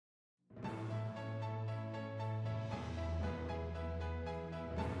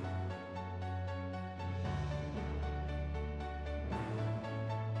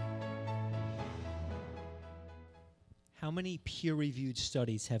how many peer-reviewed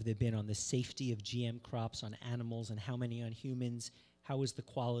studies have there been on the safety of GM crops on animals and how many on humans? How is the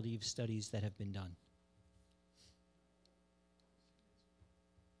quality of studies that have been done?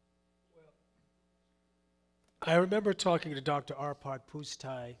 I remember talking to Dr. Arpad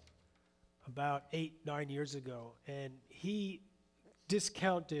Pustai about 8-9 years ago, and he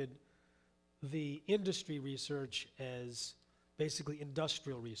discounted the industry research as basically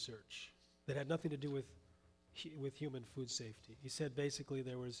industrial research that had nothing to do with human food safety. He said basically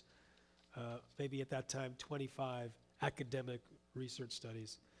there was maybe at that time 25 academic research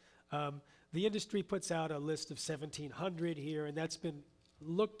studies. The industry puts out a list of 1,700 here, and that's been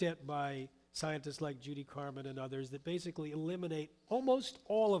looked at by scientists like Judy Carman and others that basically eliminate almost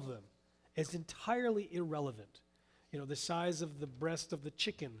all of them as entirely irrelevant. You know, the size of the breast of the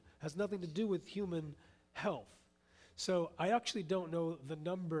chicken has nothing to do with human health. So I actually don't know the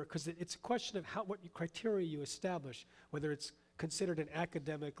number, because it's a question of what criteria you establish, whether it's considered an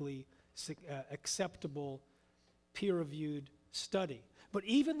academically acceptable peer-reviewed study. But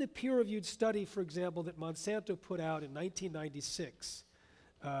even the peer-reviewed study, for example, that Monsanto put out in 1996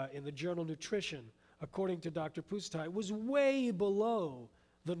 in the journal Nutrition, according to Dr. Pustai, was way below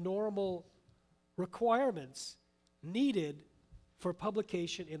the normal requirements needed for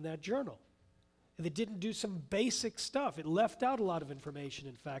publication in that journal. And they didn't do some basic stuff. It left out a lot of information,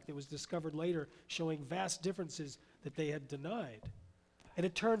 in fact, that was discovered later showing vast differences that they had denied. And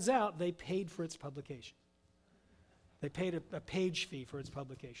it turns out they paid for its publication. They paid a page fee for its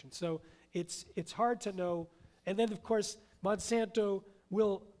publication. So it's hard to know. And then, of course, Monsanto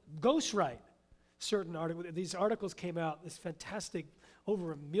will ghostwrite certain articles. These articles came out, this fantastic, over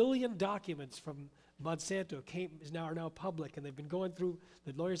 1 million documents from Monsanto are now public, and they've been going through,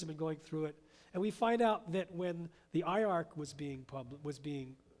 the lawyers have been going through it. And we find out that when the IARC was being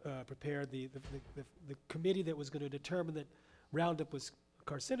prepared, the committee that was going to determine that Roundup was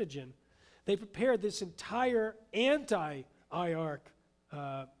carcinogen, they prepared this entire anti-IARC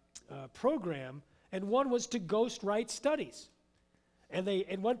program, and one was to ghostwrite studies.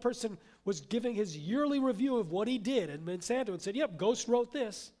 And one person was giving his yearly review of what he did, and Monsanto said, yep, Ghost wrote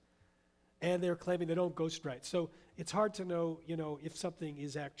this. And they're claiming they don't ghostwrite. So it's hard to know, if something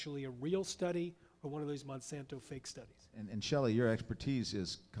is actually a real study or one of those Monsanto fake studies. And Shelley, your expertise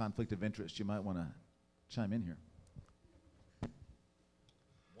is conflict of interest. You might want to chime in here.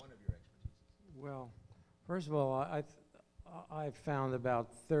 One of your expertise. Well, first of all, I've found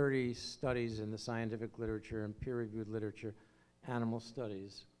about 30 studies in the scientific literature and peer-reviewed literature, animal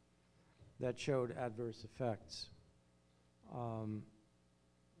studies, that showed adverse effects.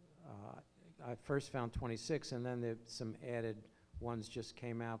 I first found 26, and then some added ones just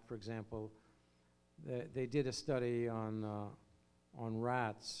came out. For example, they did a study on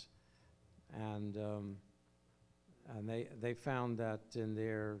rats, and they found that in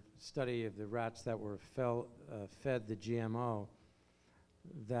their study of the rats that were fed the GMO,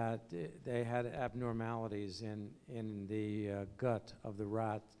 that they had abnormalities in the gut of the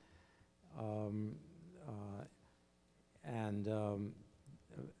rat, and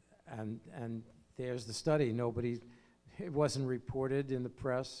there's the study. It wasn't reported in the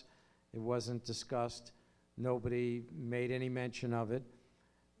press. It wasn't discussed. Nobody made any mention of it.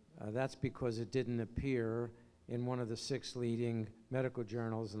 That's because it didn't appear in one of the 6 leading medical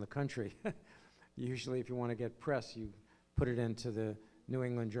journals in the country. Usually, if you want to get press, you put it into the New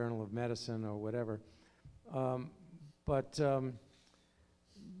England Journal of Medicine or whatever.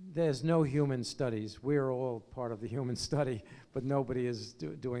 There's no human studies. We're all part of the human study, but nobody is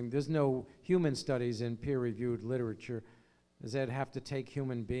there's no human studies in peer-reviewed literature. They'd have to take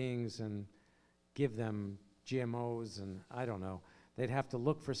human beings and give them GMOs, and I don't know. They'd have to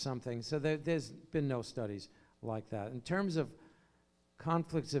look for something. So there's been no studies like that. In terms of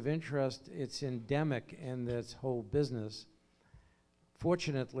conflicts of interest, it's endemic in this whole business.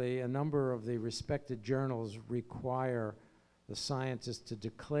 Fortunately, a number of the respected journals require the scientists to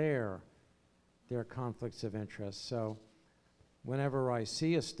declare their conflicts of interest. So whenever I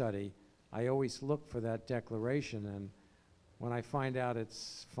see a study, I always look for that declaration, and when I find out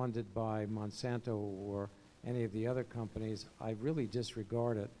it's funded by Monsanto or any of the other companies, I really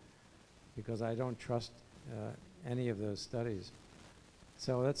disregard it because I don't trust any of those studies.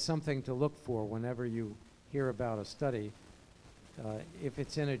 So that's something to look for whenever you hear about a study. If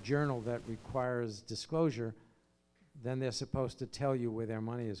it's in a journal that requires disclosure, then they're supposed to tell you where their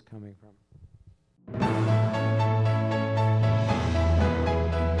money is coming from.